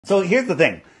So here's the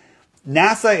thing.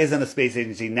 NASA isn't a space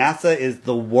agency. NASA is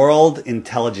the World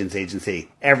Intelligence Agency.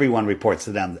 Everyone reports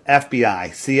to them.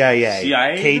 FBI, CIA,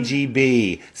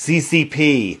 KGB,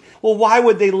 CCP. Well, why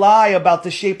would they lie about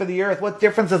the shape of the Earth? What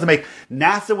difference does it make?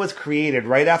 NASA was created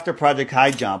right after Project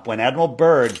High Jump when Admiral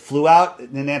Byrd flew out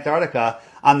in Antarctica.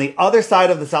 On the other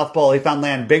side of the South Pole, he found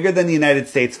land bigger than the United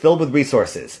States, filled with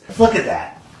resources. Look at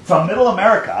that. From Middle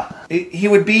America, he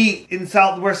would be in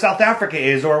where South Africa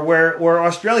is or where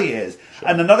Australia is. Sure.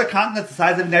 And another continent the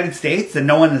size of the United States that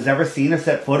no one has ever seen or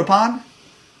set foot upon?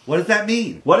 What does that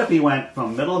mean? What if he went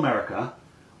from Middle America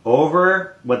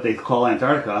over what they call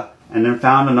Antarctica and then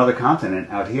found another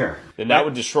continent out here? Then that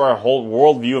would destroy our whole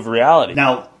worldview of reality.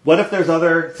 Now, what if there's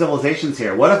other civilizations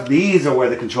here? What if these are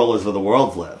where the controllers of the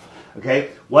world live?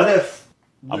 Okay? What if...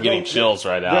 I'm getting chills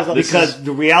right now. Because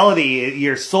the reality,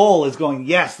 your soul is going,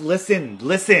 yes, listen,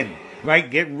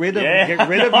 right? Get rid of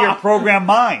your programmed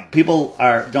mind. People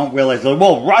don't realize,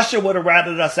 well, Russia would have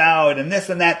ratted us out and this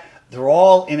and that. They're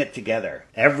all in it together.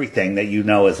 Everything that you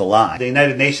know is a lie. The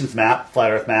United Nations map, Flat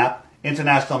Earth map,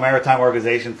 International Maritime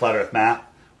Organization, Flat Earth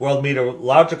map, World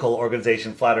Meteorological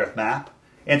Organization, Flat Earth map,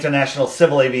 International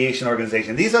Civil Aviation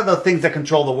Organization. These are the things that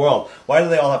control the world. Why do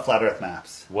they all have Flat Earth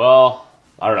maps? Well,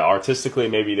 I don't know. Artistically,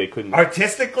 maybe they couldn't.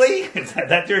 Artistically? Is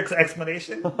that your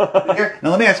explanation? Now,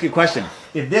 let me ask you a question.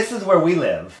 If this is where we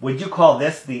live, would you call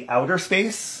this the outer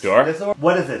space? Sure.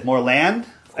 What is it? More land?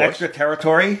 Extra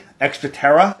territory? Extra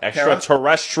terra?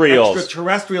 Extraterrestrials.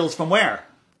 Extraterrestrials from where?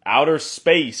 Outer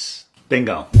space.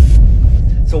 Bingo.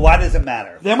 So why does it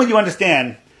matter? Then when you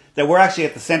understand that we're actually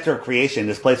at the center of creation,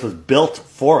 this place was built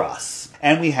for us,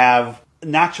 and we have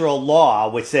natural law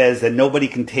which says that nobody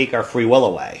can take our free will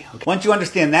away. Once you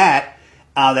understand that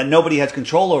nobody has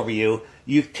control over you,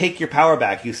 you take your power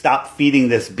back. You stop feeding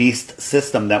this beast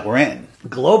system that we're in.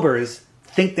 Globers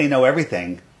think they know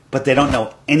everything, but they don't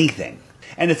know anything.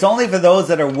 And it's only for those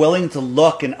that are willing to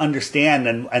look and understand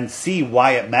and see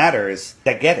why it matters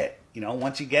that get it. You know,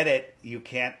 once you get it, you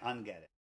can't unget it.